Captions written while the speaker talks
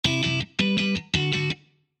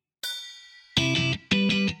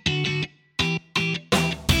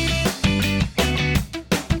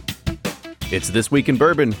It's This Week in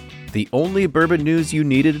Bourbon, the only bourbon news you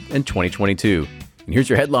needed in 2022. And here's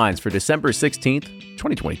your headlines for December 16th,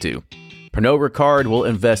 2022. Pernod Ricard will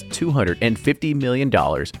invest $250 million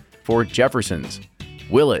for Jefferson's.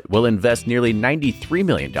 Willett will invest nearly $93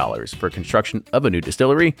 million for construction of a new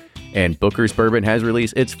distillery. And Booker's Bourbon has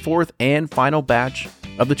released its fourth and final batch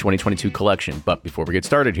of the 2022 collection. But before we get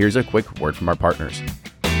started, here's a quick word from our partners.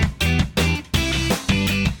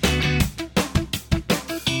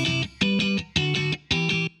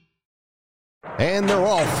 And they're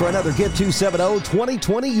off for another Give 270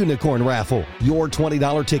 2020 Unicorn Raffle. Your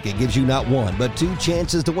 $20 ticket gives you not one, but two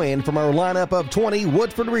chances to win from our lineup of 20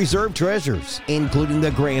 Woodford Reserve treasures, including the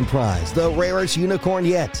grand prize, the rarest unicorn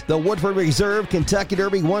yet, the Woodford Reserve Kentucky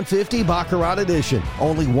Derby 150 Baccarat Edition.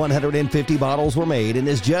 Only 150 bottles were made and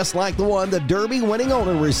is just like the one the Derby winning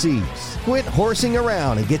owner receives. Quit horsing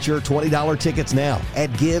around and get your $20 tickets now at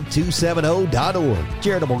give270.org.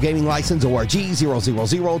 Charitable Gaming License ORG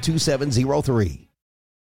 0002703.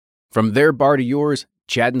 From their bar to yours,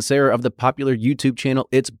 Chad and Sarah of the popular YouTube channel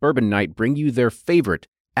It's Bourbon Night bring you their favorite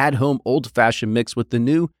at-home old-fashioned mix with the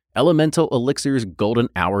new Elemental Elixirs Golden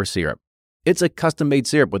Hour Syrup. It's a custom-made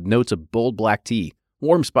syrup with notes of bold black tea,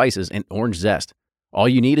 warm spices, and orange zest. All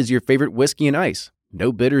you need is your favorite whiskey and ice.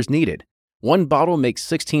 No bitters needed. One bottle makes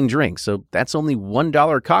 16 drinks, so that's only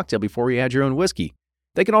 $1 a cocktail before you add your own whiskey.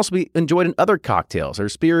 They can also be enjoyed in other cocktails or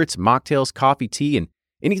spirits, mocktails, coffee, tea, and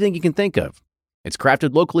anything you can think of. It's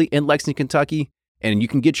crafted locally in Lexington, Kentucky, and you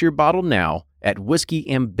can get your bottle now at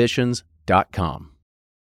whiskeyambitions.com.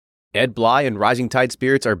 Ed Bly and Rising Tide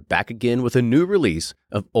Spirits are back again with a new release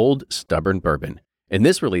of Old Stubborn Bourbon. And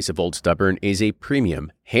this release of Old Stubborn is a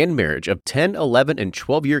premium hand marriage of 10, 11, and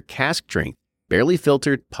 12-year cask strength, barely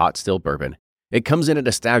filtered pot still bourbon. It comes in at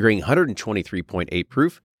a staggering 123.8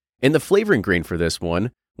 proof, and the flavoring grain for this one,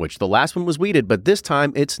 which the last one was wheated, but this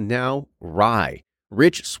time it's now rye.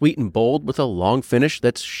 Rich, sweet, and bold with a long finish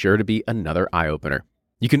that's sure to be another eye-opener.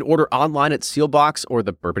 You can order online at Sealbox or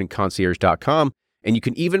thebourbonconcierge.com, and you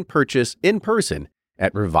can even purchase in person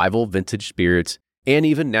at Revival Vintage Spirits, and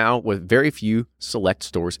even now with very few select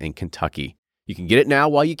stores in Kentucky. You can get it now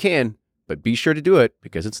while you can, but be sure to do it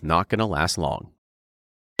because it's not going to last long.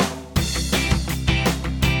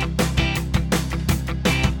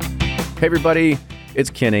 Hey everybody, it's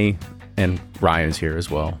Kenny, and Ryan's here as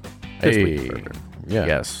well. Hey. Yeah.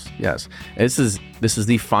 Yes. This is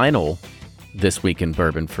the final This Week in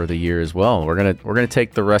Bourbon for the year as well. We're gonna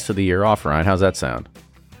take the rest of the year off, Ryan. How's that sound?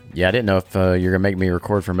 Yeah, I didn't know if you're gonna make me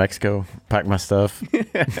record from Mexico, pack my stuff,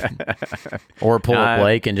 or pull up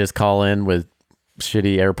Blake and just call in with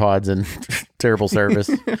shitty AirPods and terrible service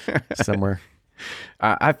somewhere.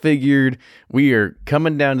 I figured we are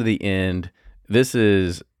coming down to the end.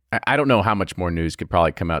 I don't know how much more news could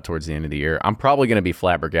probably come out towards the end of the year. I'm probably going to be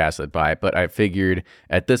flabbergasted by it, but I figured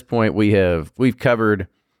at this point we've covered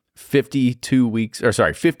 50 weeks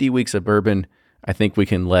of bourbon. I think we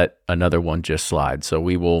can let another one just slide. So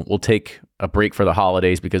we'll take a break for the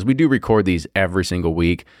holidays because we do record these every single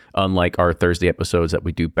week, unlike our Thursday episodes that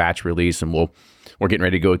we do batch release, and we're getting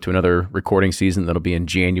ready to go to another recording season that'll be in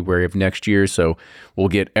January of next year. So we'll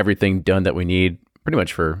get everything done that we need pretty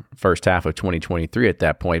much for first half of 2023 at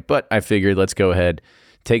that point. But I figured let's go ahead,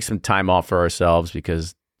 take some time off for ourselves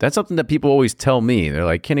because that's something that people always tell me. They're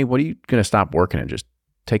like, Kenny, what are you going to stop working and just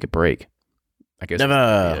take a break? I guess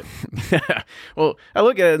never. Well, I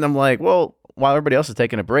look at it and I'm like, well, while everybody else is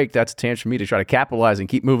taking a break, that's a chance for me to try to capitalize and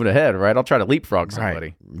keep moving ahead, right? I'll try to leapfrog somebody.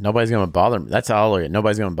 Right. Nobody's going to bother me. That's how I look at it.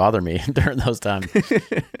 Nobody's going to bother me during those times.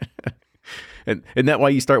 And isn't that why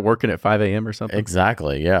you start working at 5 a.m. or something?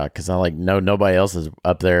 Exactly, yeah, because I nobody else is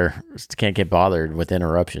up there, can't get bothered with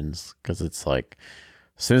interruptions because it's like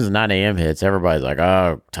as soon as 9 a.m. hits, everybody's like,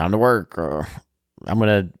 oh, time to work. Or, I'm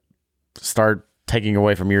going to start taking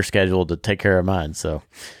away from your schedule to take care of mine. So,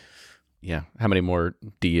 yeah, how many more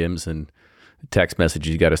DMs and text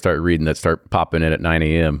messages you got to start reading that start popping in at 9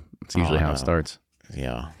 a.m.? It's usually how it starts.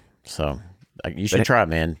 Yeah, so you should try it,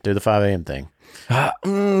 man. Do the 5 a.m. thing.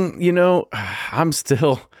 I'm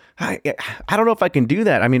still, I don't know if I can do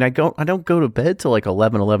that. I mean, I don't go to bed till like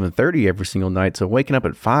 11:30 every single night. So waking up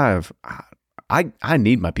at 5, I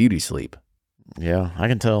need my beauty sleep. Yeah, I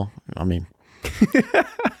can tell. I mean,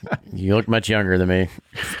 you look much younger than me.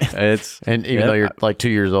 Even though you're like 2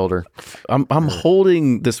 years older, I'm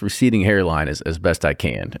holding this receding hairline as best I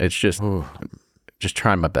can. It's just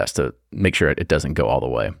trying my best to make sure it doesn't go all the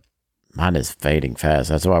way. Mine is fading fast.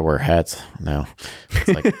 That's why I wear hats now. It's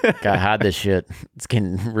like, gotta hide this shit. It's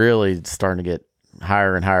getting really starting to get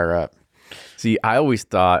higher and higher up. See, I was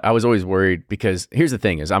always worried because here's the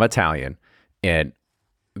thing is I'm Italian and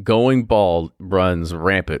going bald runs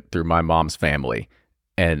rampant through my mom's family.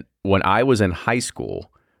 And when I was in high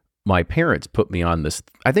school, my parents put me on this,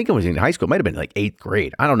 I think it was in high school, it might have been like 8th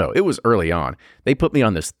grade. I don't know. It was early on. They put me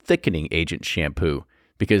on this thickening agent shampoo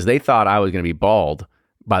because they thought I was going to be bald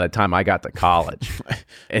by the time I got to college.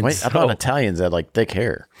 And Wait, I thought Italians had like thick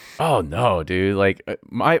hair. oh no, dude. Like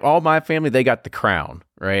all my family, they got the crown,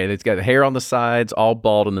 right? It's got hair on the sides, all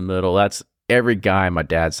bald in the middle. That's every guy on my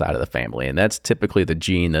dad's side of the family. And that's typically the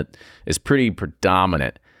gene that is pretty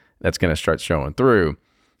predominant that's going to start showing through.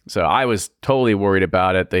 So I was totally worried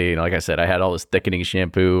about it. They, like I said, I had all this thickening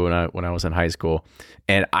shampoo when I was in high school,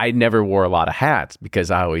 and I never wore a lot of hats because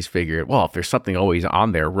I always figured, well, if there's something always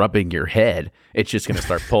on there rubbing your head, it's just going to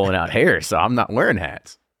start pulling out hair. So I'm not wearing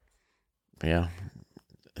hats. Yeah.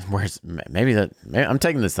 Maybe I'm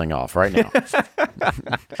taking this thing off right now.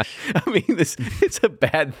 I mean, it's a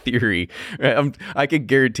bad theory. I could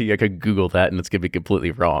guarantee you I could Google that and it's going to be completely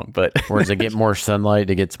wrong. But Or does it get more sunlight?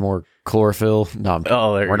 It gets more chlorophyll? No,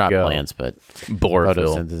 we're not plants, but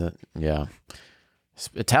borophyll. photosynthesis. Yeah.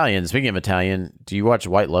 Italian. Speaking of Italian, do you watch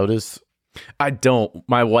White Lotus? I don't.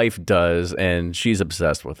 My wife does, and she's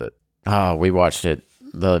obsessed with it. Oh, we watched it.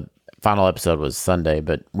 The final episode was Sunday,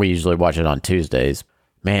 but we usually watch it on Tuesdays.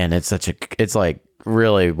 Man, it's like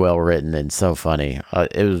really well written and so funny.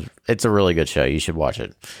 It's a really good show. You should watch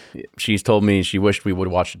it. She's told me she wished we would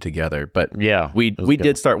watch it together, but Yeah, we it was good.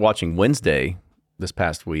 did start watching Wednesday this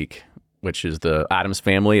past week, which is the Addams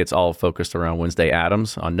Family. It's all focused around Wednesday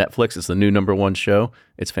Addams on Netflix. It's the new #1 show.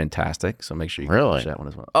 It's fantastic, so make sure you Really? watch that one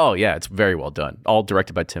as well. Oh yeah, it's very well done. All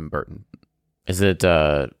directed by Tim Burton. Is it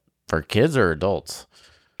for kids or adults?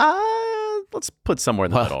 Let's put somewhere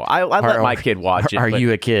in the middle. I let my kid watch it. Are but-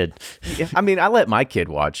 you a kid? Yeah, I mean, I let my kid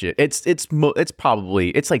watch it. It's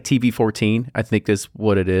probably like TV-14. I think is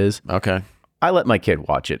what it is. Okay. I let my kid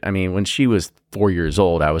watch it. I mean, when she was 4 years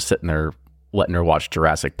old, I was sitting there letting her watch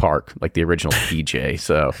Jurassic Park, like the original PJ,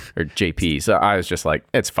 or JP. So I was just like,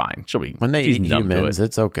 it's fine. When they she's eat numb to humans, it.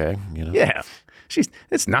 it's okay. You know. Yeah,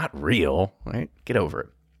 it's not real, right? Get over it.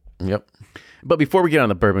 Yep. But before we get on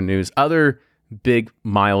the bourbon news, other big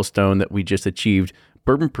milestone that we just achieved,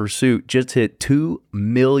 Bourbon Pursuit just hit 2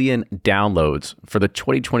 million downloads for the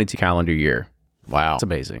 2022 calendar year. Wow. It's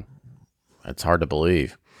amazing. It's hard to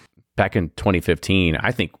believe. Back in 2015,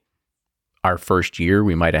 I think our first year,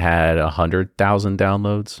 we might have had 100,000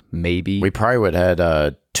 downloads, maybe. We probably would have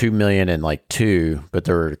had 2 million and like 2, but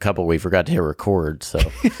there were a couple we forgot to hit record. So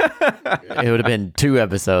it would have been 2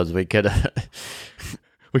 episodes. We could have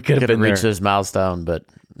reached this milestone, but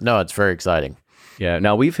no, it's very exciting. Yeah.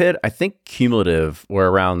 Now we've hit, I think cumulative, we're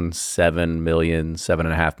around 7 million,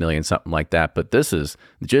 7.5 million, something like that. But this is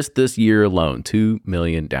just this year alone, 2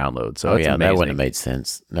 million downloads. So it's amazing. That wouldn't have made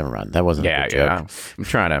sense. Never mind. That wasn't a good joke. I'm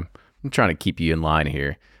trying to keep you in line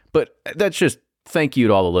here. But that's just thank you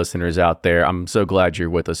to all the listeners out there. I'm so glad you're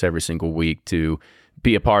with us every single week to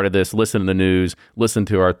be a part of this, listen to the news, listen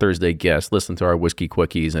to our Thursday guests, listen to our Whiskey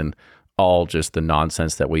Quickies, and all just the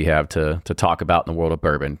nonsense that we have to talk about in the world of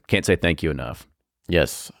bourbon. Can't say thank you enough.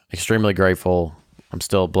 Yes, extremely grateful. I'm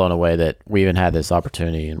still blown away that we even had this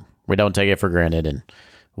opportunity, and we don't take it for granted, and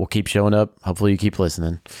we'll keep showing up. Hopefully you keep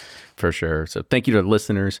listening. For sure. So thank you to the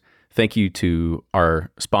listeners. Thank you to our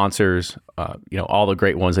sponsors, all the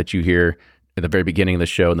great ones that you hear at the very beginning of the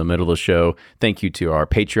show, in the middle of the show. Thank you to our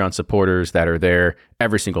Patreon supporters that are there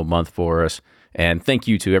every single month for us. And thank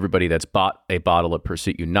you to everybody that's bought a bottle of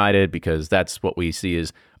Pursuit United, because that's what we see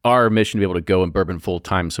as our mission, to be able to go in bourbon full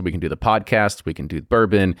time so we can do the podcast, we can do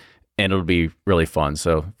bourbon, and it'll be really fun.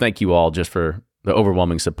 So thank you all just for the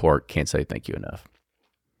overwhelming support. Can't say thank you enough.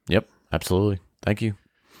 Yep, absolutely. Thank you.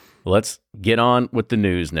 Let's get on with the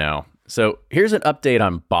news now. So here's an update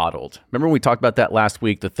on bottled. Remember when we talked about that last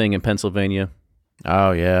week, the thing in Pennsylvania?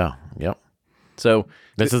 Oh, yeah. Yep. So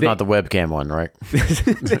this is not the webcam one, right?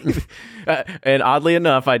 And oddly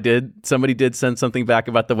enough, somebody did send something back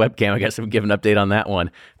about the webcam. I guess we'll give an update on that one.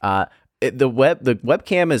 The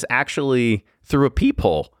webcam is actually through a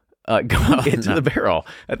peephole going into the barrel.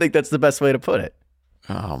 I think that's the best way to put it.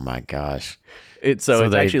 Oh my gosh. It's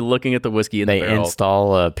actually looking at the whiskey in the barrel. They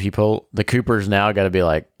install a peephole. The Coopers now got to be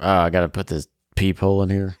like, oh, I got to put this peephole in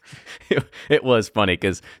here. It was funny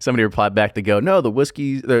because somebody replied back to go, no, the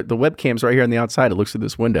whiskey, the webcam's right here on the outside. It looks through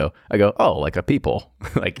this window. I go, oh, like a peephole.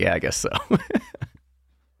 Like, yeah, I guess so.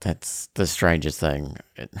 That's the strangest thing.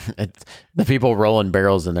 The people rolling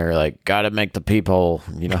barrels in there like, got to make the peephole,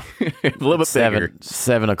 a little bit bigger.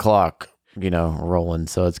 7 o'clock, rolling.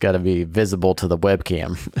 So it's got to be visible to the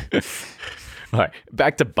webcam. All right,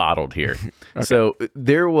 back to bottled here. Okay. So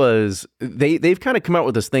they've kind of come out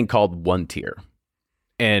with this thing called one tier.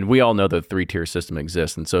 And we all know the 3-tier system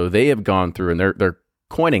exists. And so they have gone through and they're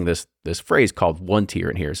coining this phrase called 1 tier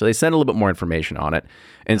in here. So they send a little bit more information on it.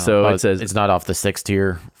 And so it says it's not off the 6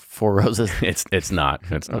 tier 4 Roses. It's not.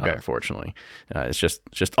 It's not, unfortunately. It's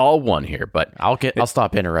just all 1 here. But I'll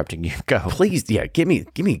stop interrupting you. Go. Please, yeah, give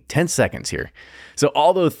me 10 seconds here. So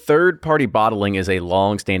although third-party bottling is a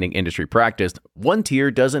long-standing industry practice, 1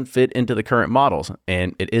 tier doesn't fit into the current models,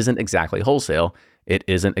 and it isn't exactly wholesale. It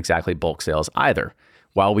isn't exactly bulk sales either.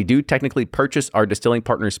 While we do technically purchase our distilling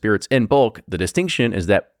partner spirits in bulk, the distinction is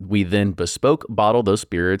that we then bespoke bottle those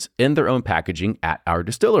spirits in their own packaging at our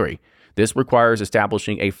distillery. This requires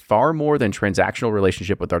establishing a far more than transactional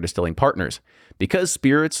relationship with our distilling partners. Because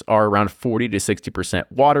spirits are around 40 to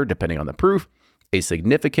 60% water, depending on the proof, a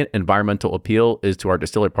significant environmental appeal is to our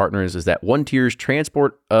distiller partners is that 1 tier's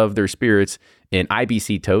transport of their spirits in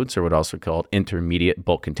IBC totes, or what also called intermediate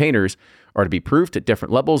bulk containers, are to be proofed at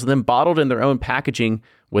different levels and then bottled in their own packaging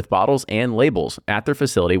with bottles and labels at their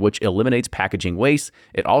facility, which eliminates packaging waste.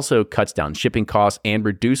 It also cuts down shipping costs and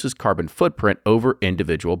reduces carbon footprint over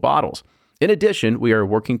individual bottles. In addition, we are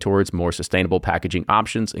working towards more sustainable packaging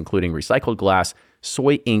options, including recycled glass,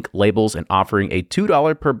 soy ink labels, and offering a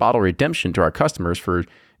 $2 per bottle redemption to our customers for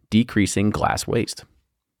decreasing glass waste.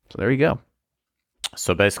 So there you go.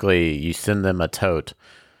 So basically, you send them a tote,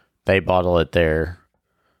 they bottle it there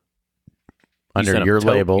under your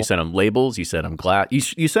label. You send them labels, you send them glass,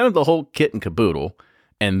 you send them the whole kit and caboodle,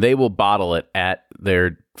 and they will bottle it at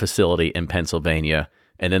their facility in Pennsylvania,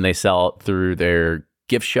 and then they sell it through their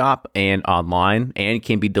gift shop and online, and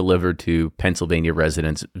can be delivered to Pennsylvania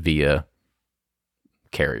residents via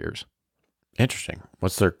carriers. Interesting.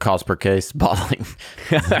 What's their cost per case bottling?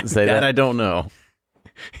 Say that I don't know.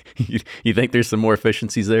 You think there's some more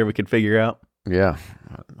efficiencies there we could figure out? Yeah.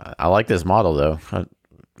 I like this model though.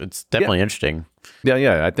 It's definitely interesting.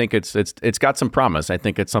 Yeah. I think it's got some promise. I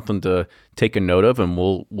think it's something to take a note of, and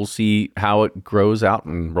we'll see how it grows out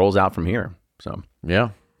and rolls out from here. So yeah,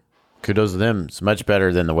 kudos to them. It's much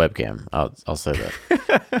better than the webcam. I'll say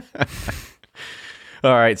that.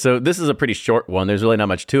 All right, so this is a pretty short one. There's really not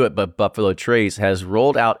much to it, but Buffalo Trace has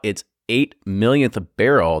rolled out its 8 millionth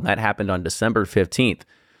barrel, and that happened on December 15th.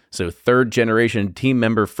 So third-generation team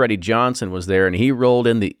member Freddie Johnson was there, and he rolled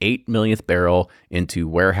in the 8 millionth barrel into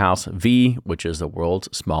Warehouse V, which is the world's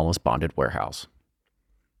smallest bonded warehouse.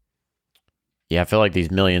 Yeah, I feel like these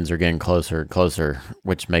millions are getting closer and closer,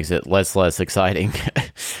 which makes it less exciting.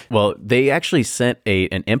 Well, they actually sent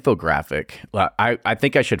an infographic. I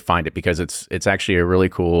think I should find it because it's actually a really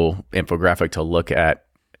cool infographic to look at.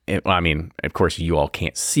 I mean, of course, you all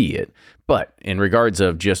can't see it, but in regards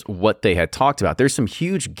of just what they had talked about, there's some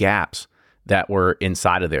huge gaps that were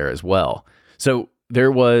inside of there as well. So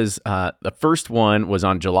there was, the first one was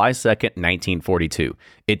on July 2nd, 1942.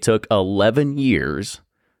 It took 11 years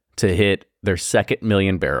to hit their 2nd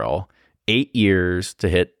million barrel, 8 years to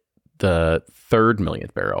hit the 3rd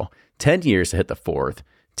millionth barrel, 10 years to hit the 4th,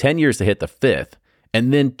 10 years to hit the 5th,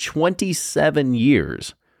 and then 27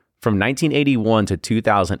 years from 1981 to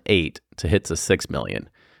 2008 to hit the 6 million.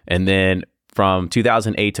 And then from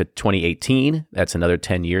 2008 to 2018, that's another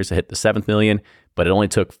 10 years to hit the 7th million, but it only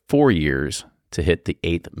took 4 years to hit the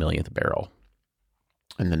 8th millionth barrel.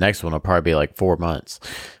 And the next one will probably be like 4 months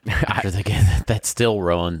after they get that's still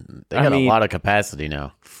rolling. They got a lot of capacity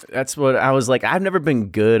now. That's what I was like. I've never been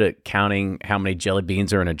good at counting how many jelly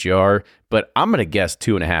beans are in a jar, but I'm going to guess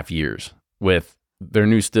 2.5 years with their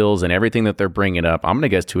new stills and everything that they're bringing up. I'm going to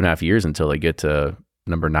guess 2.5 years until they get to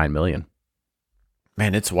number 9 million.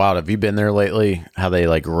 Man, it's wild. Have you been there lately? How they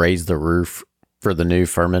like raise the roof for the new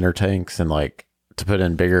fermenter tanks and like to put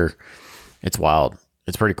in bigger. It's wild.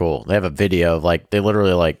 It's pretty cool. They have a video of like they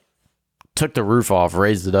literally like took the roof off,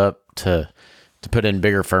 raised it up to put in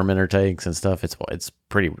bigger fermenter tanks and stuff. It's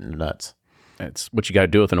pretty nuts. That's what you got to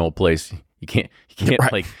do with an old place. You can't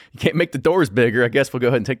Right. like you can't make the doors bigger. I guess we'll go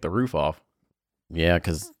ahead and take the roof off. Yeah,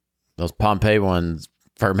 because those Pompeii ones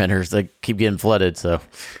fermenters they keep getting flooded, so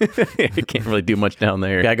You can't really do much down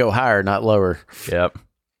there. you gotta go higher, not lower. Yep.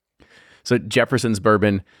 So Jefferson's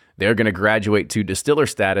Bourbon, they're going to graduate to distiller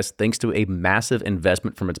status thanks to a massive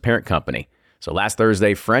investment from its parent company. So last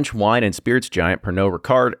Thursday, French wine and spirits giant Pernod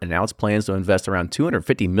Ricard announced plans to invest around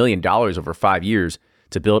 $250 million over 5 years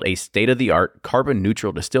to build a state-of-the-art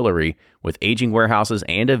carbon-neutral distillery with aging warehouses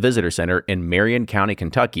and a visitor center in Marion County,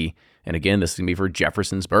 Kentucky. And again, this is going to be for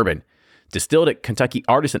Jefferson's Bourbon. Distilled at Kentucky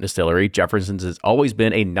Artisan Distillery, Jefferson's has always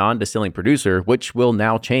been a non-distilling producer, which will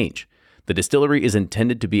now change. The distillery is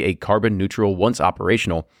intended to be a carbon neutral once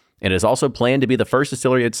operational, and is also planned to be the first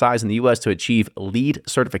distillery its size in the U.S. to achieve LEED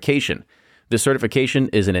certification. This certification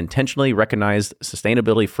is an intentionally recognized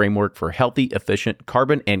sustainability framework for healthy, efficient,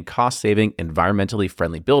 carbon and cost-saving, environmentally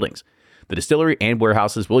friendly buildings. The distillery and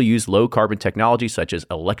warehouses will use low-carbon technology such as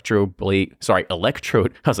electrode, like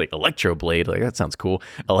that sounds cool,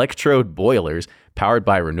 electrode boilers powered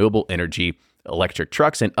by renewable energy, electric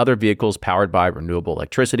trucks, and other vehicles powered by renewable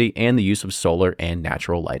electricity, and the use of solar and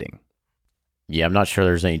natural lighting. Yeah, I'm not sure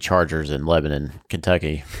there's any chargers in Lebanon,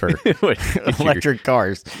 Kentucky for electric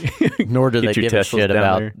cars, nor do they give a shit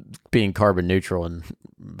about being carbon neutral.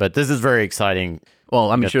 But this is very exciting.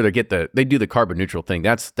 Well, I'm sure they do the carbon neutral thing.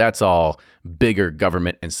 That's all bigger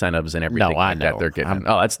government incentives and everything. No, I know. That they're getting.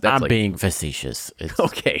 I'm being facetious.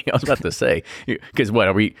 Okay, I was about to say, because what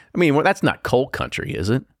are we? I mean, that's not coal country, is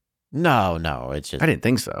it? No, it's just I didn't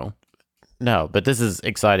think so. No, but this is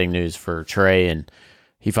exciting news for Trey, and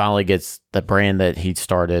he finally gets the brand that he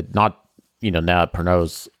started. Not, now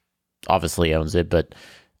Pernod's obviously owns it, but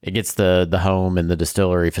it gets the home and the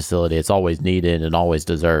distillery facility it's always needed and always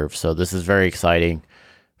deserved. So this is very exciting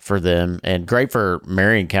for them and great for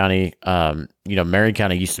Marion County. Marion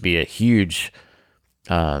County used to be a huge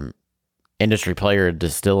industry player in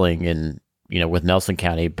distilling and, with Nelson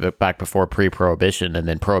County back before pre-Prohibition, and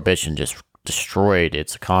then Prohibition just destroyed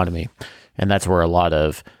its economy. And that's where a lot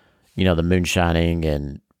of, the moonshining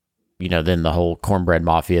and, then the whole cornbread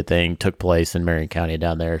mafia thing took place in Marion County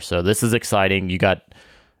down there. So this is exciting. You got,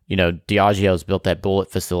 Diageo's built that Bullet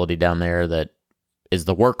facility down there that is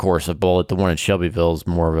the workhorse of Bullet. The one in Shelbyville is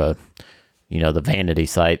more of a, the vanity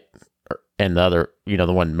site, and the other,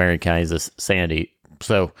 the one in Marion County is the Sandy.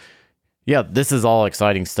 So, yeah, this is all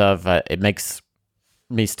exciting stuff. It makes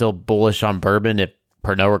me still bullish on bourbon if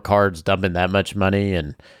Pernod Ricard's dumping that much money,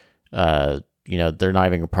 and they're not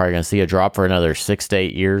even probably going to see a drop for another 6 to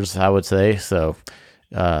 8 years, I would say. So,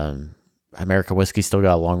 American whiskey still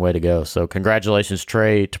got a long way to go. So, congratulations,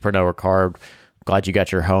 Trey, to Pernod Ricard. Glad you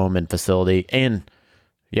got your home and facility. And,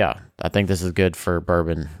 yeah, I think this is good for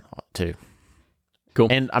bourbon, too. Cool.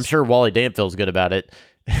 And I'm sure Wally Dant feels good about it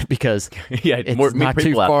because it's not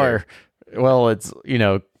too far. Well, it's,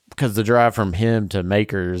 because the drive from him to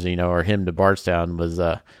Makers, or him to Bardstown was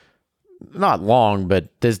not long, but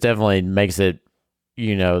this definitely makes it,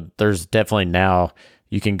 there's definitely now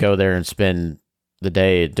you can go there and spend the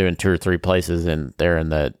day doing 2 or 3 places, and they're in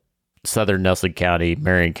the southern Nelson County,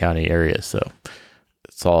 Marion County area. So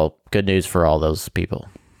it's all good news for all those people.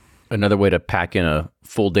 Another way to pack in a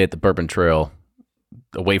full day at the Bourbon Trail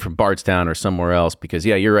away from Bardstown or somewhere else, because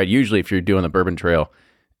you're right. Usually if you're doing the Bourbon Trail,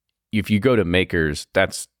 if you go to Makers,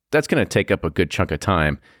 that's going to take up a good chunk of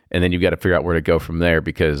time. And then you've got to figure out where to go from there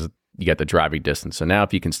because you got the driving distance. So now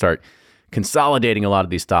if you can start consolidating a lot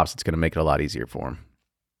of these stops, it's going to make it a lot easier for them.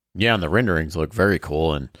 Yeah, and the renderings look very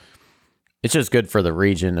cool, and it's just good for the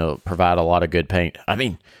region. It'll provide a lot of good paint. I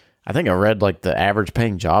mean, I think I read like the average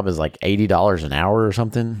paying job is like $80 an hour or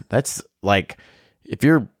something. That's like, if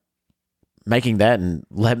you're making that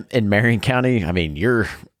in Marion County, I mean, you're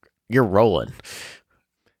rolling.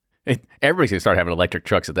 Everybody's going to start having electric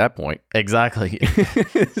trucks at that point. Exactly.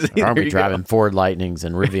 Aren't we driving Ford Lightnings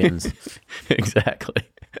and Rivians? Exactly.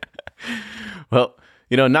 Well,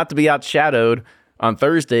 not to be outshadowed, on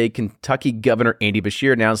Thursday, Kentucky Governor Andy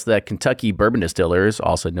Beshear announced that Kentucky Bourbon Distillers,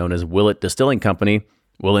 also known as Willett Distilling Company,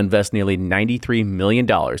 will invest nearly $93 million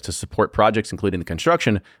to support projects including the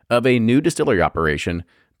construction of a new distillery operation,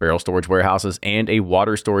 barrel storage warehouses, and a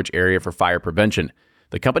water storage area for fire prevention.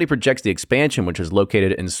 The company projects the expansion, which is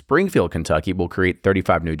located in Springfield, Kentucky, will create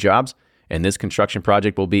 35 new jobs, and this construction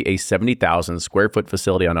project will be a 70,000 square foot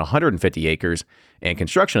facility on 150 acres, and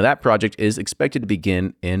construction of that project is expected to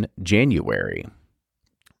begin in January.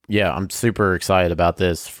 Yeah, I'm super excited about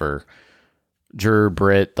this for Drew,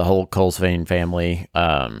 Britt, the whole Colesvane family.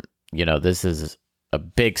 This is a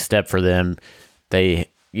big step for them. They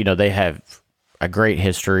have a great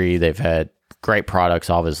history. They've had great products,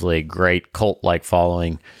 obviously, great cult-like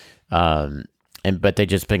following, but they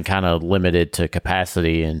just been kind of limited to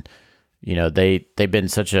capacity. And they've been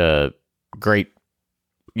such a great,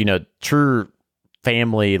 true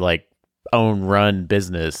family, like own run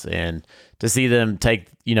business, and to see them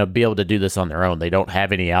be able to do this on their own. They don't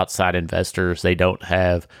have any outside investors. They don't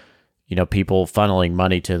have, people funneling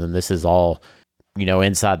money to them. This is all,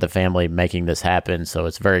 inside the family making this happen. So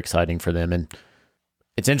it's very exciting for them. And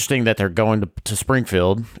it's interesting that they're going to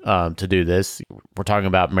Springfield to do this. We're talking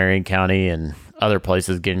about Marion County and other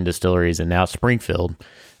places getting distilleries, and now Springfield.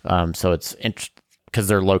 So it's because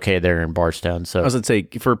they're located there in Bardstown. So I was going to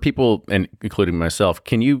say, for people, and including myself,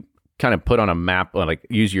 can you kind of put on a map, like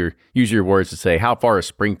use your words to say, how far is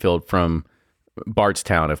Springfield from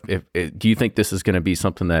Bardstown. If do you think this is going to be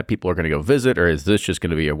something that people are going to go visit, or is this just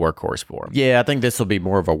going to be a workhorse for them? Yeah, I think this will be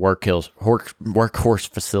more of a workhorse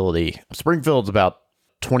facility. Springfield's about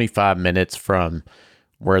 25 minutes from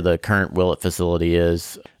where the current Willett facility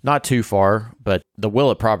is. Not too far, but the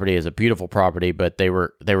Willett property is a beautiful property, but they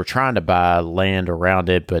were trying to buy land around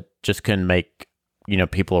it, but just couldn't make,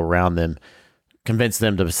 people around them convince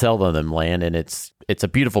them to sell them land. And it's a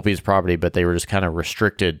beautiful piece of property, but they were just kind of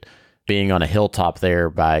restricted being on a hilltop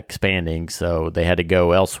there by expanding. So they had to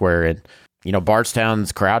go elsewhere. And,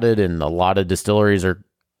 Bardstown's crowded and a lot of distilleries are,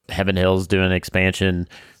 Heaven Hill's doing expansion.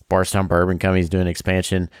 Bardstown Bourbon Company's doing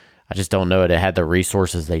expansion. I just don't know it had the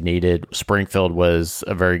resources they needed. Springfield was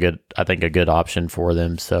a good option for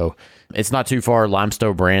them. So it's not too far.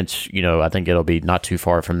 Limestone Branch, I think it'll be not too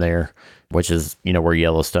far from there, which is, where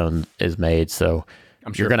Yellowstone is made. So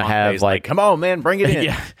I'm sure you're going to have like, come on, man, bring it in.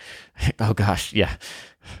 Yeah. Oh gosh. Yeah.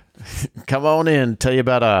 Come on in. Tell you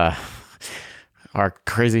about, our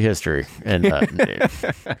crazy history. And,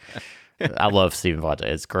 I love Stephen Fonte.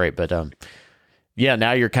 It's great. But, yeah,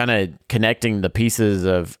 now you're kind of connecting the pieces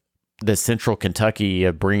of the central Kentucky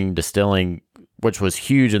of bringing distilling, which was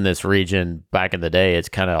huge in this region back in the day. It's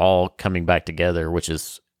kind of all coming back together, which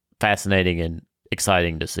is fascinating and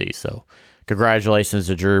exciting to see. So congratulations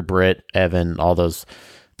to Drew, Britt, Evan, all those,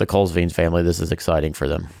 the Colesveens family. This is exciting for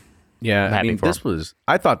them. Yeah,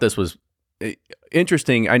 I thought this was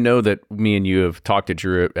interesting. I know that me and you have talked to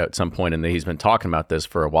Drew at some point, and he's been talking about this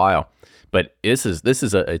for a while. But it's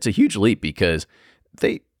a huge leap because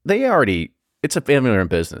they already, it's a family-run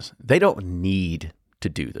business. They don't need to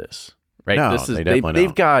do this, right? No, they definitely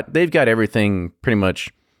don't. They've got everything pretty much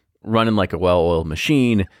running like a well-oiled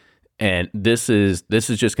machine, and this is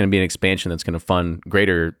just going to be an expansion that's going to fund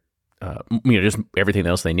greater, just everything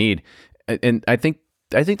else they need. And I think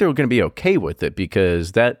they're going to be okay with it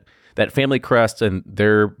because that family crest and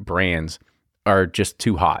their brands are just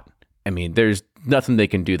too hot. I mean, there's nothing they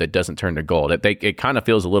can do that doesn't turn to gold. It kind of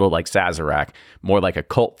feels a little like Sazerac, more like a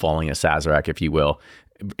cult following a Sazerac, if you will,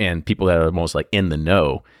 and people that are most like in the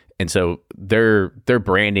know. And so their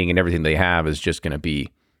branding and everything they have is just going to be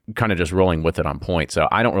kind of just rolling with it on point. So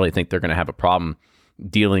I don't really think they're going to have a problem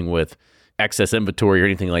dealing with excess inventory or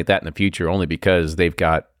anything like that in the future, only because they've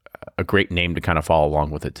got a great name to kind of follow along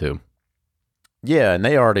with it too. Yeah, and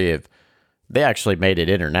they actually made it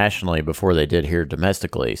internationally before they did here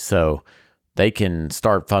domestically. So they can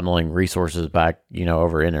start funneling resources back,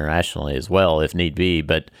 over internationally as well if need be.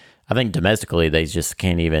 But I think domestically, they just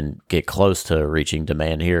can't even get close to reaching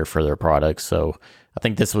demand here for their products. So I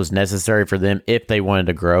think this was necessary for them if they wanted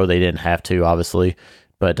to grow. They didn't have to, obviously.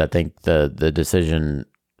 But I think the decision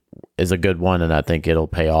is a good one, and I think it'll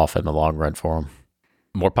pay off in the long run for them.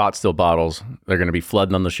 More pot still bottles. They're going to be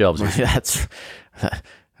flooding on the shelves. That's...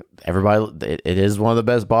 Everybody, it is one of the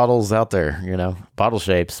best bottles out there, bottle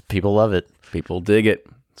shapes. People love it. People dig it.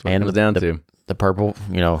 That's what it comes down to. The purple,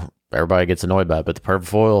 everybody gets annoyed by it, but the purple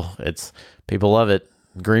foil, people love it.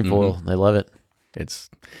 Green foil, they love it. It's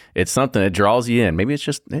something that draws you in. Maybe it's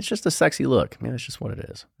just a sexy look. Maybe that's just what it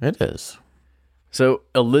is. It is. So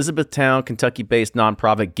Elizabethtown, Kentucky-based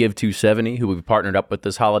nonprofit Give 270, who we've partnered up with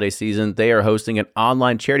this holiday season, they are hosting an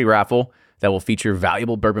online charity raffle that will feature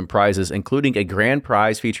valuable bourbon prizes, including a grand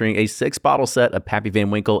prize featuring a 6-bottle set of Pappy Van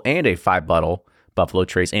Winkle and a 5-bottle Buffalo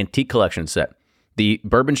Trace Antique Collection set. The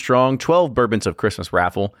Bourbon Strong 12 Bourbons of Christmas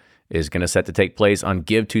raffle is going to set to take place on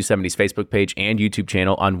Give 270's Facebook page and YouTube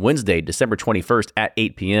channel on Wednesday, December 21st at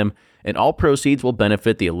 8 p.m., and all proceeds will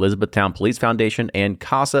benefit the Elizabethtown Police Foundation and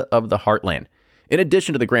Casa of the Heartland. In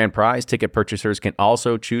addition to the grand prize, ticket purchasers can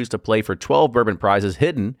also choose to play for 12 bourbon prizes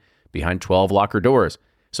hidden behind 12 locker doors.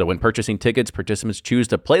 So when purchasing tickets, participants choose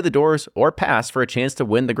to play the doors or pass for a chance to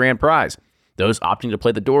win the grand prize. Those opting to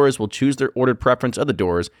play the doors will choose their ordered preference of the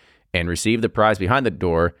doors and receive the prize behind the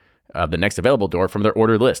door of the next available door from their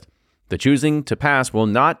ordered list. The choosing to pass will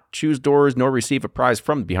not choose doors nor receive a prize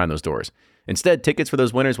from behind those doors. Instead, tickets for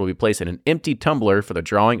those winners will be placed in an empty tumbler for the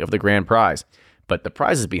drawing of the grand prize. But the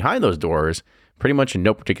prizes behind those doors, pretty much in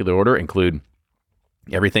no particular order, include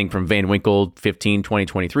everything from Van Winkle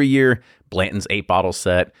 2023 year, Blanton's 8-bottle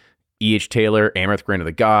set, E.H. Taylor, Amaranth Grain of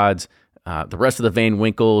the Gods, the rest of the Van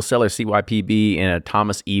Winkle, Cellar CYPB, and a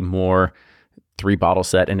Thomas E. Moore 3-bottle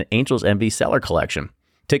set, and an Angel's Envy Cellar collection.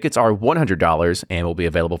 Tickets are $100 and will be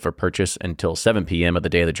available for purchase until 7 p.m. of the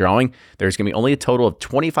day of the drawing. There's going to be only a total of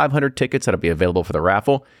 2,500 tickets that will be available for the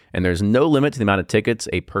raffle, and there's no limit to the amount of tickets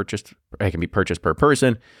it can be purchased per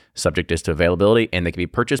person, subject is to availability, and they can be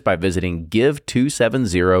purchased by visiting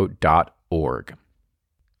give270.org.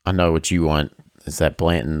 I know what you want. It's that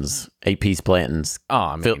Blanton's, 8-piece Blanton's. Oh,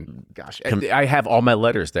 I mean, gosh, I have all my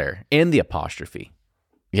letters there and the apostrophe.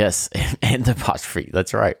 Yes, and the apostrophe.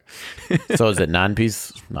 That's right. So is it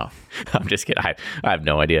 9-piece? No. I'm just kidding. I have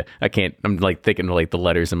no idea. I can't. I'm like thinking like the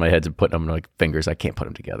letters in my head and putting them like fingers. I can't put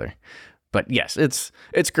them together. But yes, it's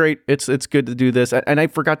great. It's good to do this. And I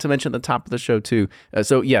forgot to mention at the top of the show too.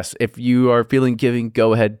 So yes, if you are feeling giving,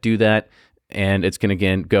 go ahead, do that. And it's going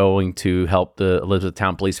to help the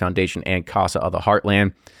Elizabethtown Police Foundation and Casa of the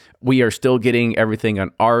Heartland. We are still getting everything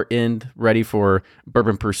on our end ready for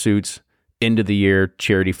Bourbon Pursuit's end of the year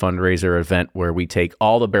charity fundraiser event where we take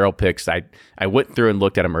all the barrel picks. I went through and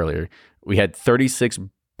looked at them earlier. We had 36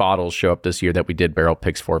 bottles show up this year that we did barrel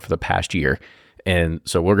picks for the past year. And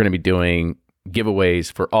so we're going to be doing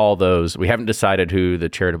giveaways for all those. We haven't decided who the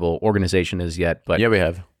charitable organization is yet, but yeah, we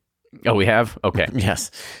have. Oh, we have? Okay. Yes.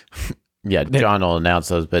 Yeah, John will announce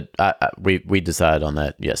those, but we decided on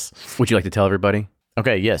that. Yes. Would you like to tell everybody?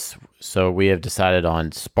 Okay. Yes. So we have decided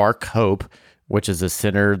on Spark Hope, which is a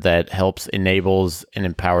center that helps, enables, and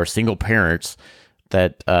empowers single parents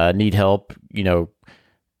that need help,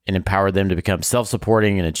 and empower them to become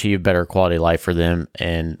self-supporting and achieve better quality life for them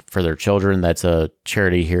and for their children. That's a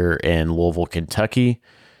charity here in Louisville, Kentucky.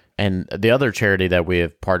 And the other charity that we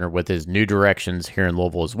have partnered with is New Directions here in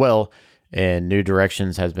Louisville as well. And New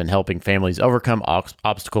Directions has been helping families overcome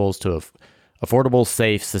obstacles to affordable,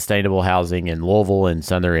 safe, sustainable housing in Louisville and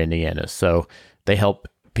Southern Indiana. So they help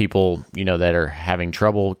people, that are having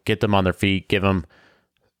trouble, get them on their feet, give them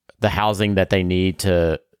the housing that they need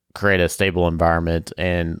to create a stable environment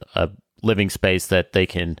and a living space that they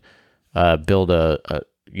can build a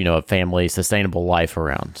family sustainable life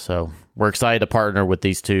around. So we're excited to partner with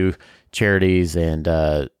these two charities,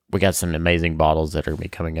 and we got some amazing bottles that are going to be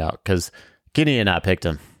coming out because Kenny and I picked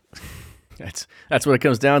them. That's what it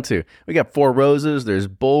comes down to. We got Four Roses, there's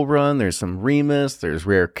Bull Run, there's some Remus, there's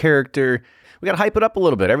Rare Character. We got to hype it up a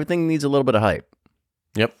little bit. Everything needs a little bit of hype.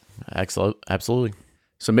 Yep, absolutely.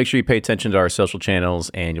 So make sure you pay attention to our social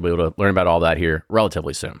channels, and you'll be able to learn about all that here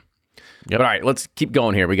relatively soon. Yep. But all right, let's keep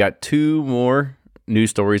going here. We got 2 more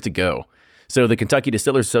news stories to go. So the Kentucky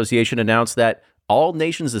Distillers Association announced that All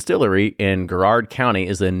Nations Distillery in Girard County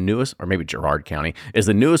is the newest, or maybe Girard County, is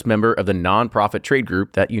the newest member of the nonprofit trade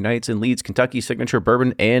group that unites and leads Kentucky's signature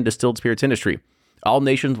bourbon and distilled spirits industry. All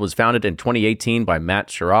Nations was founded in 2018 by Matt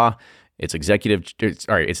Shara, its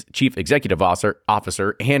chief executive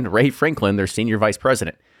officer, and Ray Franklin, their senior vice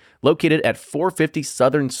president. Located at 450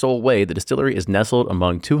 Southern Soul Way, the distillery is nestled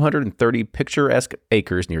among 230 picturesque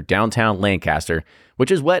acres near downtown Lancaster,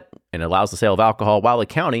 which is wet and allows the sale of alcohol while the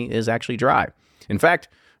county is actually dry. In fact,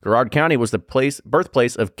 Girard County was the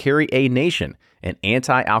birthplace of Carrie A. Nation, an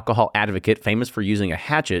anti-alcohol advocate famous for using a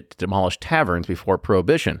hatchet to demolish taverns before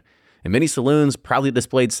Prohibition. And many saloons proudly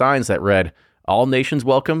displayed signs that read, "All nations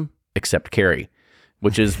welcome, except Carrie,"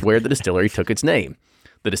 which is where the distillery took its name.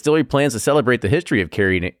 The distillery plans to celebrate the history of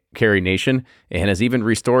Carrie Nation and has even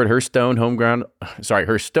restored her stone home on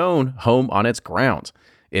its grounds.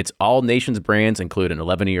 Its All Nations brands include an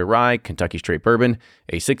 11-year rye, Kentucky Straight Bourbon,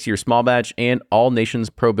 a 6-year small batch, and All Nations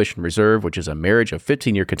Prohibition Reserve, which is a marriage of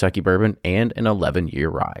 15-year Kentucky Bourbon and an 11-year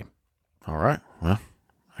rye. All right. Well,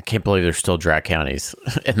 I can't believe there's still dry counties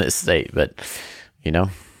in this state, but,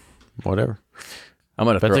 whatever.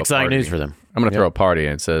 That's exciting news for them. I'm going to throw a party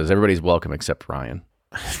and it says everybody's welcome except Ryan.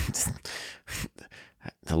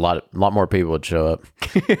 A lot more people would show up.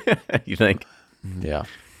 You think? Yeah.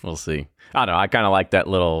 We'll see. I don't know. I kind of like that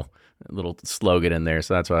little slogan in there.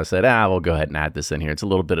 So that's why I said, we'll go ahead and add this in here. It's a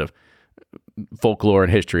little bit of folklore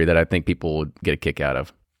and history that I think people would get a kick out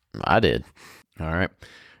of. I did. All right.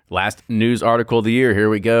 Last news article of the year. Here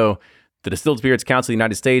we go. The Distilled Spirits Council of the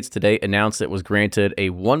United States today announced it was granted a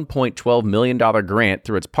 $1.12 million grant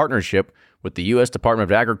through its partnership with the U.S. Department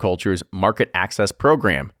of Agriculture's Market Access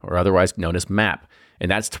Program, or otherwise known as MAP, and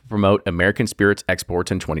that's to promote American spirits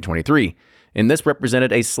exports in 2023. And this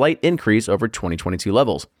represented a slight increase over 2022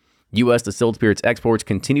 levels. U.S. distilled spirits exports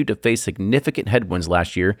continued to face significant headwinds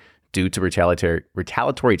last year due to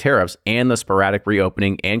retaliatory tariffs and the sporadic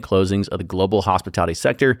reopening and closings of the global hospitality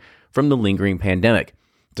sector from the lingering pandemic.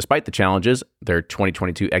 Despite the challenges, their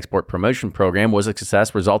 2022 export promotion program was a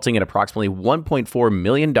success, resulting in approximately $1.4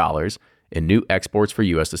 million in new exports for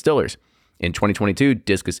U.S. distillers. In 2022,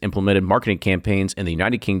 Discus implemented marketing campaigns in the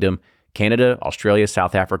United Kingdom, Canada, Australia,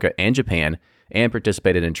 South Africa, and Japan, and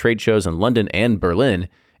participated in trade shows in London and Berlin,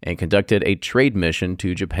 and conducted a trade mission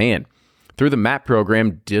to Japan. Through the MAP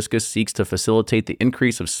program, Discus seeks to facilitate the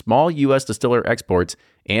increase of small U.S. distiller exports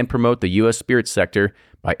and promote the U.S. spirits sector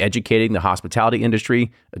by educating the hospitality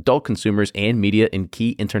industry, adult consumers, and media in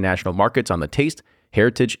key international markets on the taste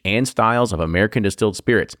heritage, and styles of American distilled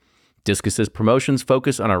spirits. Discus's promotions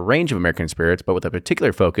focus on a range of American spirits, but with a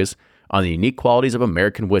particular focus on the unique qualities of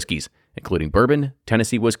American whiskeys, including bourbon,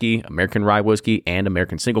 Tennessee whiskey, American rye whiskey, and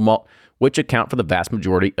American single malt, which account for the vast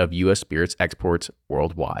majority of U.S. spirits exports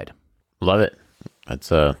worldwide. Love it.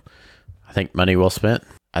 That's I think money well spent.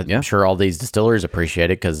 I'm sure all these distillers appreciate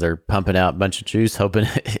it because they're pumping out a bunch of juice, hoping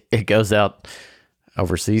it goes out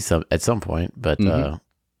overseas at some point. But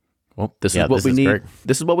well, this is what we need. Great.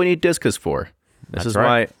 This is what we need Discus for. This is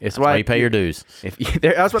right. That's why you pay your dues.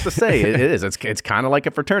 I was about to say it is. It's kind of like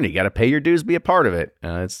a fraternity. You got to pay your dues, be a part of it.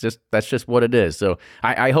 That's just what it is. So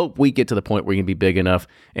I hope we get to the point where we can be big enough,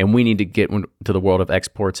 and we need to get to the world of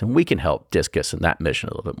exports, and we can help Discus in that mission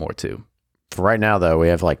a little bit more too. For right now, though, we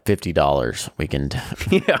have like $50 we can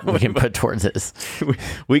put towards this.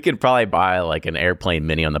 We could probably buy like an airplane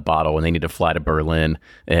mini on the bottle when they need to fly to Berlin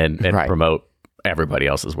and promote everybody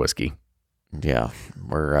else's whiskey. Yeah,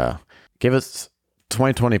 we're give us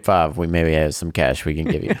 2025. We maybe have some cash we can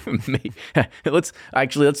give you. let's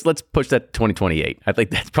push that to 2028. I think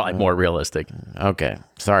that's probably more realistic. Okay,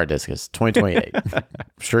 sorry, Discus. 2028.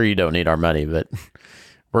 Sure, you don't need our money, but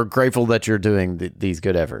we're grateful that you're doing these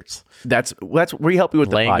good efforts. That's we help you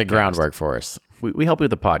with laying the groundwork for us. We help you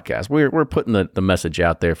with the podcast. We're putting the message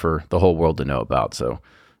out there for the whole world to know about. So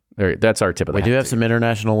that's our tip of the hat. We do have some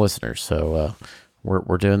international listeners, so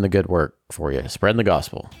we're doing the good work for you, spreading the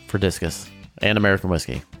gospel for Discus and American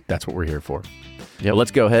whiskey. That's what we're here for. Yep. Well,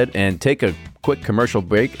 let's go ahead and take a quick commercial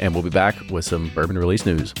break, and we'll be back with some bourbon release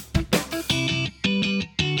news.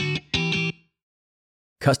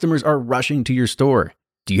 Customers are rushing to your store.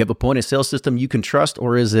 Do you have a point of sale system you can trust,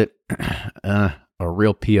 or is it a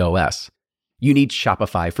real POS? You need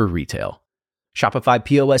Shopify for retail. Shopify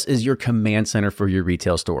POS is your command center for your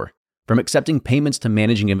retail store. From accepting payments to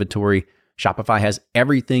managing inventory, Shopify has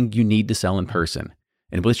everything you need to sell in person.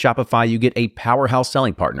 And with Shopify, you get a powerhouse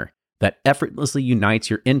selling partner that effortlessly unites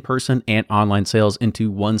your in-person and online sales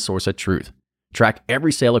into one source of truth. Track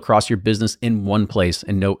every sale across your business in one place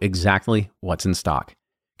and know exactly what's in stock.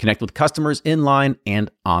 Connect with customers in line and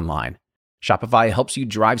online. Shopify helps you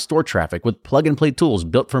drive store traffic with plug-and-play tools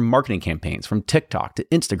built for marketing campaigns from TikTok to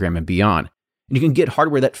Instagram and beyond. And you can get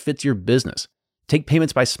hardware that fits your business. Take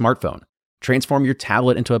payments by smartphone. Transform your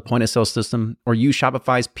tablet into a point-of-sale system, or use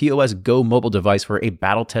Shopify's POS Go mobile device for a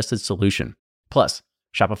battle-tested solution. Plus,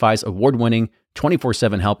 Shopify's award-winning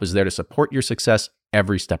 24/7 help is there to support your success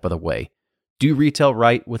every step of the way. Do retail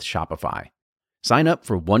right with Shopify. Sign up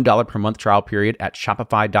for $1 per month trial period at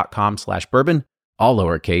shopify.com/bourbon, all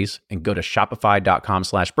lowercase, and go to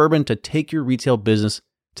shopify.com/bourbon to take your retail business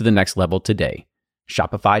to the next level today.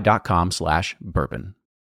 Shopify.com/bourbon.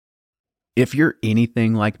 If you're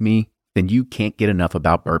anything like me, then you can't get enough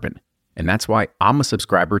about bourbon. And that's why I'm a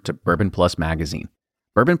subscriber to Bourbon Plus magazine.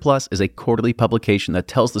 Bourbon Plus is a quarterly publication that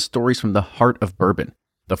tells the stories from the heart of bourbon,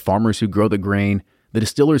 the farmers who grow the grain, the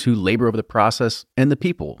distillers who labor over the process, and the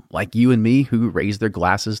people like you and me who raise their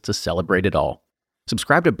glasses to celebrate it all.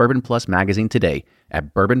 Subscribe to Bourbon Plus magazine today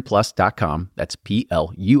at bourbonplus.com, that's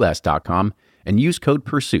PLUS.com, and use code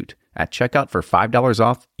PURSUIT at checkout for $5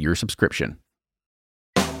 off your subscription.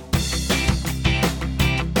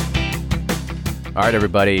 All right,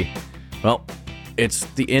 everybody. Well, it's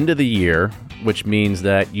the end of the year, which means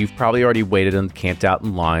that you've probably already waited and camped out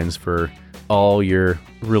in lines for all your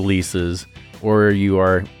releases, or you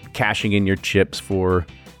are cashing in your chips for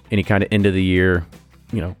any kind of end of the year,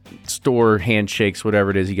 store handshakes,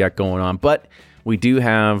 whatever it is you got going on. But we do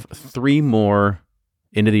have 3 more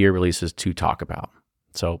end of the year releases to talk about.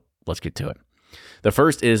 So let's get to it. The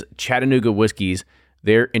first is Chattanooga Whiskies.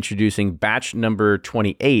 They're introducing batch number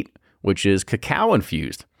 28, which is cacao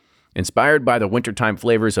infused. Inspired by the wintertime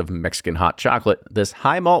flavors of Mexican hot chocolate, this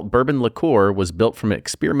high malt bourbon liqueur was built from an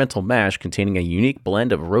experimental mash containing a unique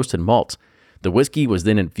blend of roasted malts. The whiskey was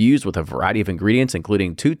then infused with a variety of ingredients,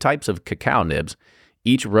 including 2 types of cacao nibs,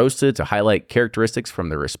 each roasted to highlight characteristics from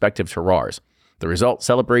their respective terroirs. The result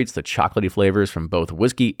celebrates the chocolatey flavors from both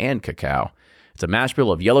whiskey and cacao. It's a mash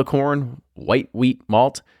bill of yellow corn, white wheat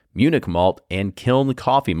malt, Munich malt, and kiln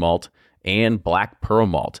coffee malt, and black pearl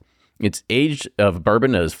malt. Its age of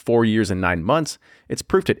bourbon is 4 years and 9 months. It's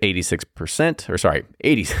proofed at 43%,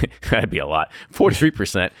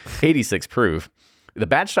 86 proof. The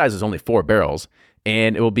batch size is only 4 barrels,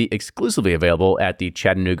 and it will be exclusively available at the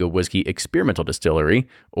Chattanooga Whiskey Experimental Distillery,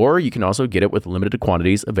 or you can also get it with limited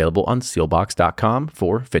quantities available on sealbox.com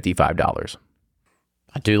for $55.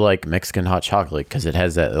 I do like Mexican hot chocolate because it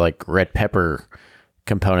has that like red pepper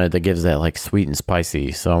component that gives that like sweet and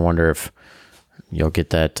spicy. So I wonder if you'll get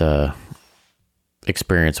that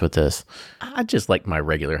experience with this? I just like my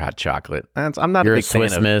regular hot chocolate. I'm not You're a a big fan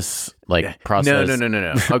Swiss of Miss process.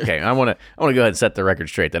 No. Okay, I want to go ahead and set the record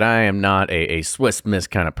straight that I am not a Swiss Miss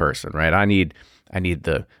kind of person, right? I need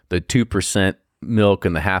the 2% milk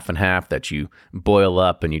and the half and half that you boil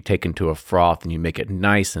up and you take into a froth and you make it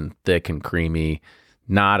nice and thick and creamy.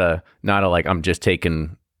 Not a like I'm just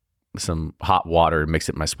taking some hot water and mix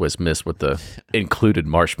it in my Swiss Miss with the included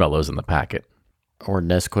marshmallows in the packet. Or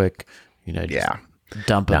Nesquik, just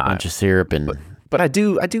dump a bunch of syrup and. But I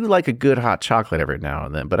do like a good hot chocolate every now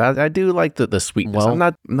and then. But I do like the sweetness. Well, I'm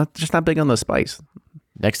not big on the spice.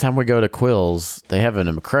 Next time we go to Quill's, they have an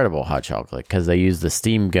incredible hot chocolate because they use the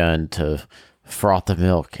steam gun to froth the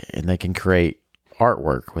milk, and they can create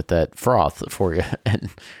artwork with that froth for you.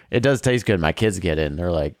 And it does taste good. My kids get it, and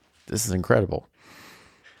they're like, "This is incredible."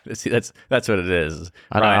 See, that's what it is.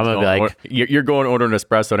 I know. I'm gonna be like, you're going to order an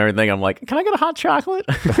espresso and everything. I'm like, can I get a hot chocolate?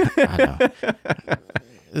 I know.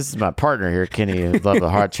 This is my partner here, Kenny, who loves a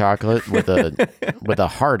hot chocolate with a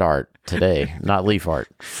heart art today, not leaf art.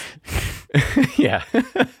 Yeah,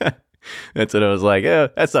 that's what I was like.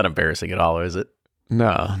 That's not embarrassing at all, is it?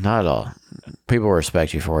 No, not at all. People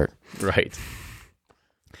respect you for it. Right.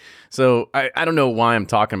 So I don't know why I'm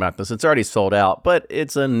talking about this. It's already sold out, but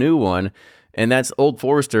it's a new one. And that's Old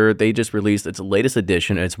Forester. They just released its latest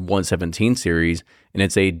edition. It's 117 series, and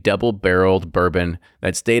it's a double-barreled bourbon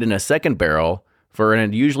that stayed in a second barrel for an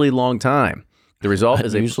unusually long time. The result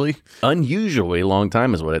is unusually long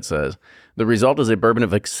time is what it says. The result is a bourbon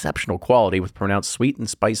of exceptional quality with pronounced sweet and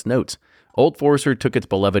spice notes. Old Forester took its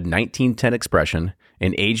beloved 1910 expression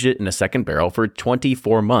and aged it in a second barrel for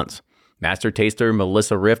 24 months. Master taster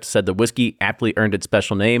Melissa Rift said the whiskey aptly earned its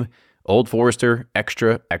special name, Old Forester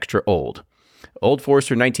Extra Extra Old. Old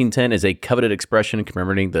Forester 1910 is a coveted expression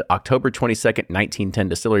commemorating the October 22nd, 1910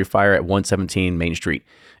 distillery fire at 117 Main Street.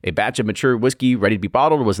 A batch of mature whiskey ready to be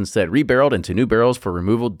bottled was instead rebarreled into new barrels for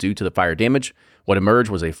removal due to the fire damage. What emerged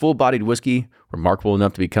was a full-bodied whiskey, remarkable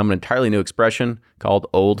enough to become an entirely new expression called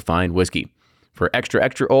Old Fine Whiskey. For Extra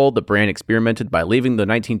Extra Old, the brand experimented by leaving the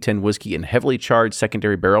 1910 whiskey in heavily charged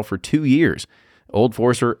secondary barrel for 2 years. Old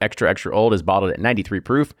Forester Extra Extra Old is bottled at 93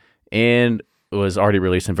 proof and was already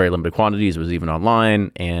released in very limited quantities. It was even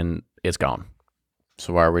online, and it's gone.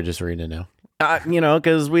 So why are we just reading it now?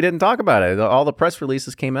 Because we didn't talk about it. All the press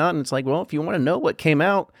releases came out, and it's like, well, if you want to know what came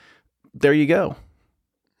out, there you go.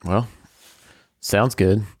 Well, sounds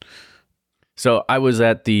good. So I was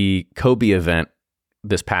at the Kobe event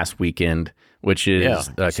this past weekend, which is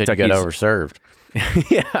Kentucky got overserved.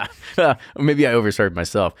 Yeah, maybe I overserved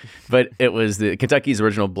myself, but it was the Kentucky's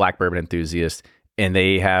original black bourbon enthusiast. And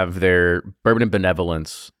they have their Bourbon and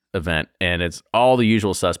Benevolence event, and it's all the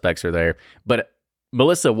usual suspects are there. But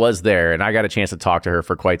Melissa was there, and I got a chance to talk to her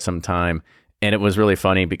for quite some time. And it was really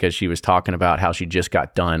funny because she was talking about how she just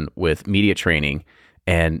got done with media training,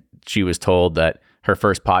 and she was told that her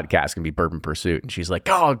first podcast can be Bourbon Pursuit. And she's like,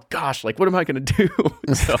 oh, gosh, like, what am I going to do?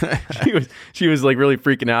 So she was like really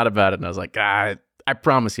freaking out about it. And I was like, I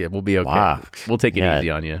promise you, we'll be okay. Wow. We'll take it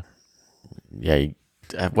easy on you. Yeah,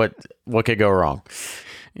 what could go wrong?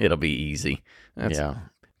 It'll be easy.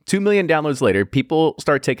 2 million downloads later, people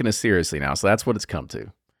start taking us seriously now. So that's what it's come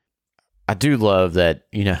to. I do love that,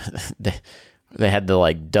 they had the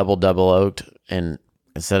like double oaked, and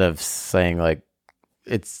instead of saying like,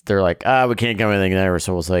 they're like, we can't come anything there.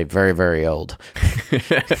 So we'll say very, very old.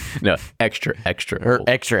 No, extra, extra or old.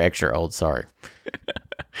 Extra, extra old. Sorry.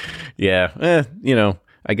 Yeah.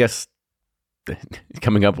 I guess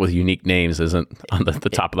coming up with unique names isn't on the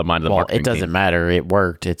top of the mind of the marketing it doesn't team. matter. It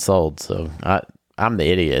worked. It sold. So I'm the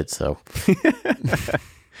idiot. So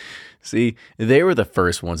see, they were the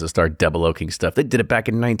first ones to start double oaking stuff. They did it back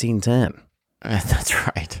in 1910. That's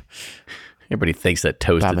right. Everybody thinks that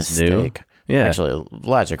toast By is new. mistake. Yeah. Actually,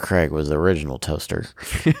 Elijah Craig was the original toaster.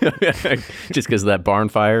 Just because of that barn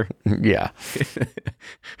fire? Yeah.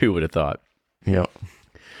 Who would have thought? Yep.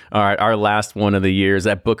 All right, our last one of the year is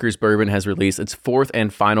that Booker's Bourbon has released its fourth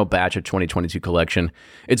and final batch of 2022 collection.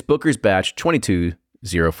 It's Booker's Batch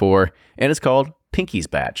 2204, and it's called Pinky's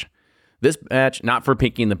Batch. This batch, not for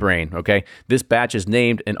Pinky in the Brain, okay? This batch is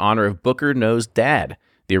named in honor of Booker Noe's dad,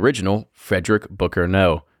 the original Frederick Booker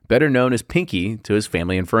Noe, better known as Pinky to his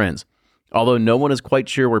family and friends. Although no one is quite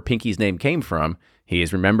sure where Pinky's name came from, he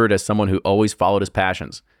is remembered as someone who always followed his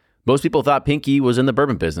passions. Most people thought Pinky was in the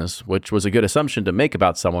bourbon business, which was a good assumption to make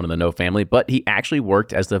about someone in the Noe family, but he actually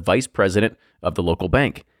worked as the vice president of the local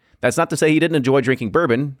bank. That's not to say he didn't enjoy drinking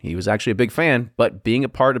bourbon. He was actually a big fan, but being a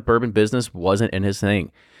part of bourbon business wasn't in his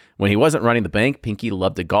thing. When he wasn't running the bank, Pinky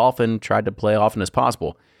loved to golf and tried to play often as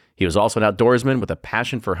possible. He was also an outdoorsman with a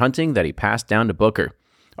passion for hunting that he passed down to Booker.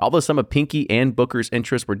 Although some of Pinky and Booker's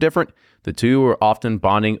interests were different, the two were often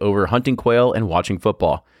bonding over hunting quail and watching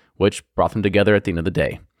football, which brought them together at the end of the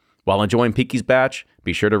day. While enjoying Pinky's batch,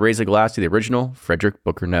 be sure to raise a glass to the original Frederick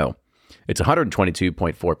Booker No. It's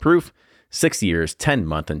 122.4 proof, 6 years, 10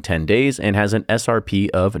 months, and 10 days, and has an SRP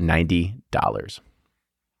of $90.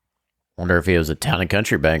 Wonder if it was a Town and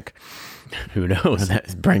Country Bank. Who knows?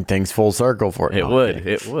 Bring things full circle for It would.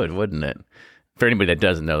 It would, wouldn't it? For anybody that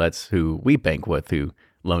doesn't know, that's who we bank with, who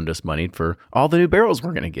loaned us money for all the new barrels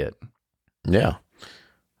we're going to get. Yeah.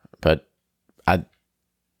 But I've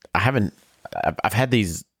had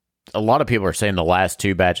these, a lot of people are saying the last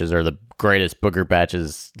two batches are the greatest Booker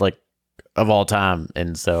batches like of all time.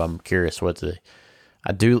 And so I'm curious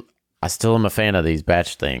I still am a fan of these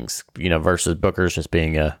batch things, versus Booker's just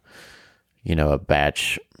being a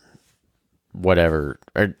batch, whatever,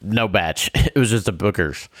 or no batch. It was just a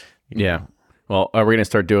Booker's. Yeah. Well, are we going to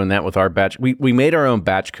start doing that with our batch? We made our own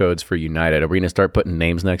batch codes for United. Are we going to start putting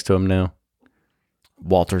names next to them now?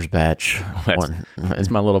 Walter's batch. That's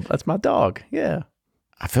my dog. Yeah.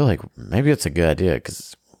 I feel like maybe it's a good idea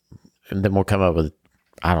and then we'll come up with,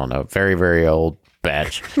 I don't know, very, very old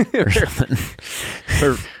batch or something.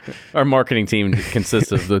 Our marketing team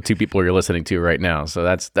consists of the two people you're listening to right now. So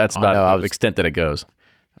that's about the extent that it goes.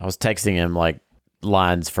 I was texting him like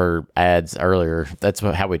lines for ads earlier. That's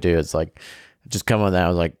how we do. It's like, just come on that. I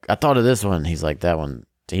was like, I thought of this one. He's like, that one.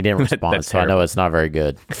 He didn't respond, so terrible. I know it's not very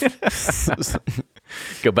good.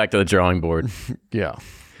 Go back to the drawing board. Yeah.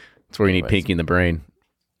 That's where you need Pinky in the Brain.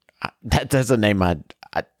 That's a name I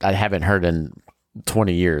haven't heard in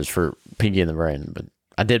 20 years for Pinky in the Brain, but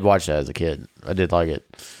I did watch that as a kid. I did like it.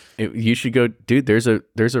 You should go, dude. There's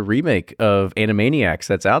a remake of Animaniacs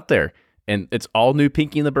that's out there, and it's all new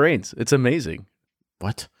Pinky in the Brains. It's amazing.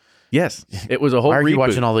 What? Yes, it was a whole. Why are you reboot.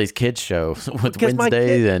 Watching all these kids shows with because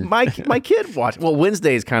Wednesday? My kid watched. Well,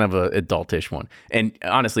 Wednesday is kind of a adultish one, and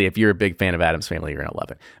honestly, if you're a big fan of Addams Family, you're gonna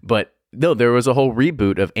love it. But no, there was a whole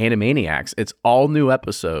reboot of Animaniacs. It's all new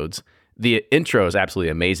episodes. The intro is absolutely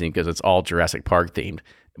amazing because it's all Jurassic Park themed,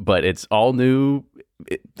 but it's all new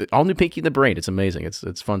Pinky in the Brain. It's amazing.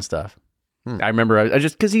 It's fun stuff. I remember I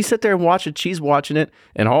just because you sit there and watch it, she's watching it,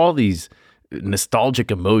 and all these nostalgic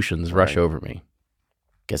emotions rush over me.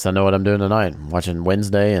 Guess I know what I'm doing tonight. I'm watching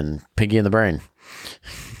Wednesday and Pinky in the Brain.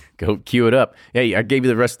 Go cue it up. Hey, I gave you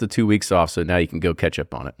the rest of the 2 weeks off, so now you can go catch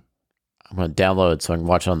up on it. I'm going to download so I can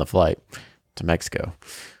watch it on the flight to Mexico.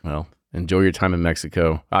 Well, enjoy your time in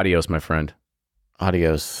Mexico. Adios, my friend.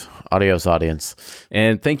 Adios. Adios, audience.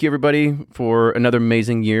 And thank you, everybody, for another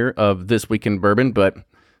amazing year of This Week in Bourbon, but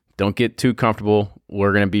don't get too comfortable.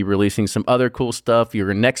 We're going to be releasing some other cool stuff.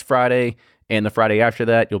 Your next Friday and the Friday after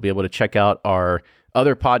that, you'll be able to check out our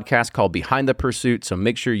other podcast called Behind the Pursuit. So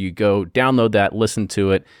make sure you go download that, listen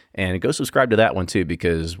to it, and go subscribe to that one too,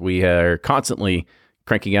 because we are constantly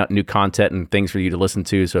cranking out new content and things for you to listen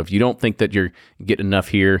to. So if you don't think that you're getting enough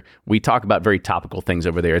here, we talk about very topical things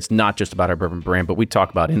over there. It's not just about our bourbon brand, but we talk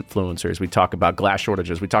about influencers. We talk about glass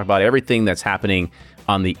shortages. We talk about everything that's happening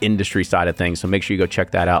on the industry side of things. So make sure you go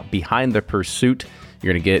check that out. Behind the Pursuit.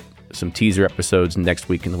 You're going to get some teaser episodes next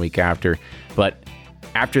week and the week after. But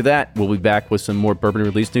after that, we'll be back with some more bourbon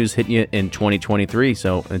release news hitting you in 2023.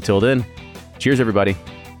 So until then, cheers, everybody.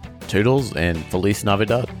 Toodles and Feliz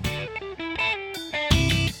Navidad.